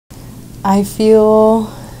I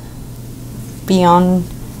feel beyond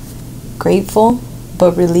grateful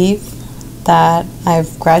but relieved that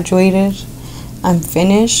I've graduated. I'm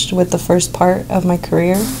finished with the first part of my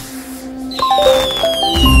career.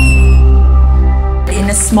 In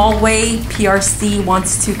a small way, PRC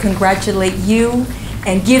wants to congratulate you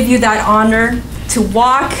and give you that honor to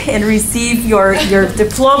walk and receive your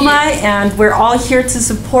diploma, and we're all here to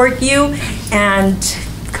support you. And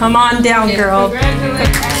come on down, girl.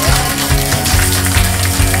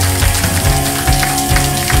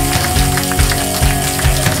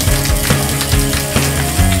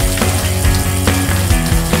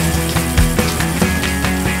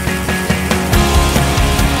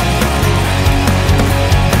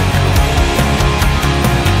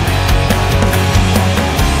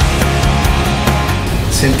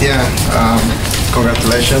 Cynthia,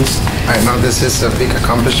 congratulations. I know this is a big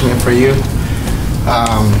accomplishment for you.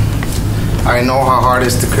 I know how hard it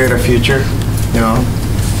is to create a future. You know,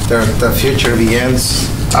 the future begins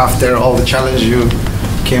after all the challenges you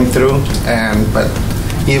came through, but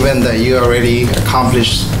even that you already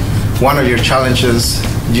accomplished one of your challenges,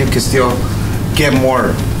 you can still get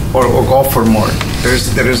more or go for more.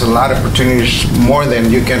 There is a lot of opportunities, more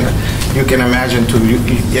than you can imagine,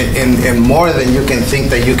 and more than you can think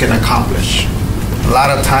that you can accomplish. A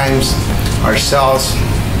lot of times ourselves,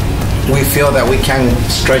 we feel that we can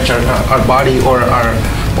stretch our body or our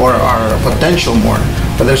potential more,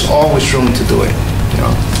 but there's always room to do it, you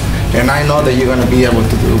know. And I know that you're going to be able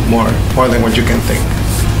to do more than what you can think.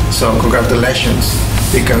 So congratulations,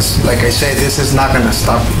 because like I say, this is not going to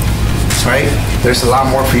stop you, right? There's a lot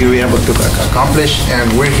more for you to be able to accomplish,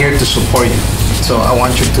 and we're here to support you. So I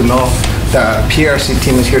want you to know the PRC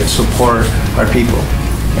team is here to support our people,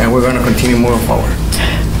 and we're going to continue moving forward.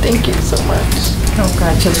 Thank you so much.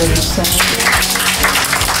 Congratulations.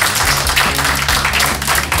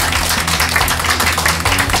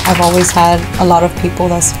 I've always had a lot of people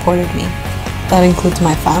that supported me. That includes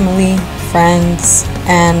my family, friends,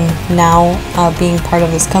 and now being part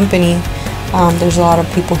of this company, there's a lot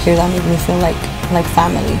of people here that make me feel like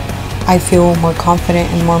family. I feel more confident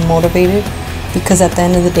and more motivated because at the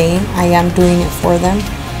end of the day, I am doing it for them,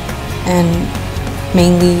 and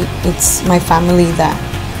mainly it's my family that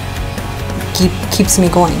keeps me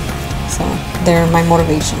going. So they're my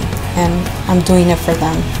motivation, and I'm doing it for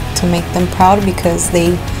them, to make them proud, because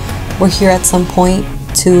they were here at some point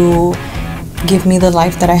to give me the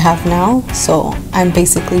life that I have now. So I'm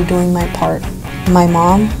basically doing my part. My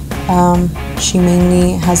mom, she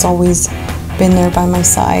mainly has always been there by my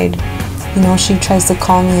side. You know, she tries to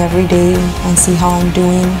call me every day and see how I'm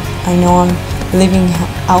doing. I know I'm living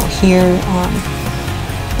out here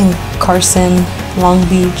in Carson, Long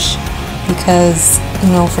Beach, because, you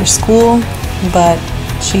know, for school, but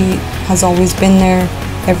she has always been there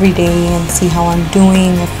every day and see how I'm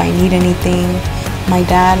doing, if I need anything. My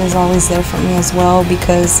dad is always there for me as well,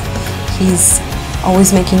 because he's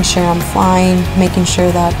always making sure I'm fine, making sure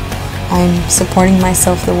that I'm supporting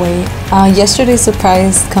myself the way. Yesterday's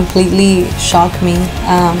surprise completely shocked me.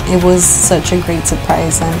 It was such a great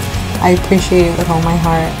surprise, and I appreciate it with all my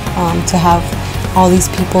heart, to have all these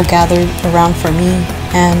people gathered around for me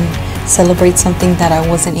and celebrate something that I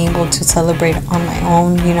wasn't able to celebrate on my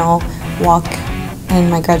own. You know, walk and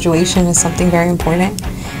my graduation is something very important.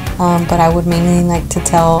 But I would mainly like to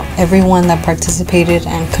tell everyone that participated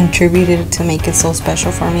and contributed to make it so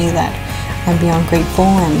special for me that I'm beyond grateful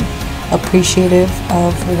and appreciative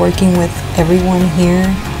of working with everyone here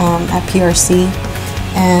at PRC,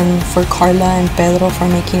 and for Carla and Pedro for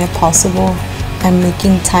making it possible and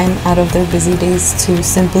making time out of their busy days to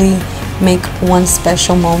simply make one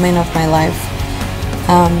special moment of my life.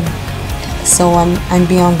 So I'm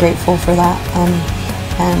beyond grateful for that,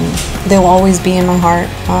 and they'll always be in my heart,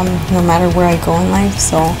 no matter where I go in life.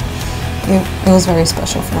 So it was very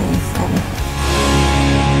special for me.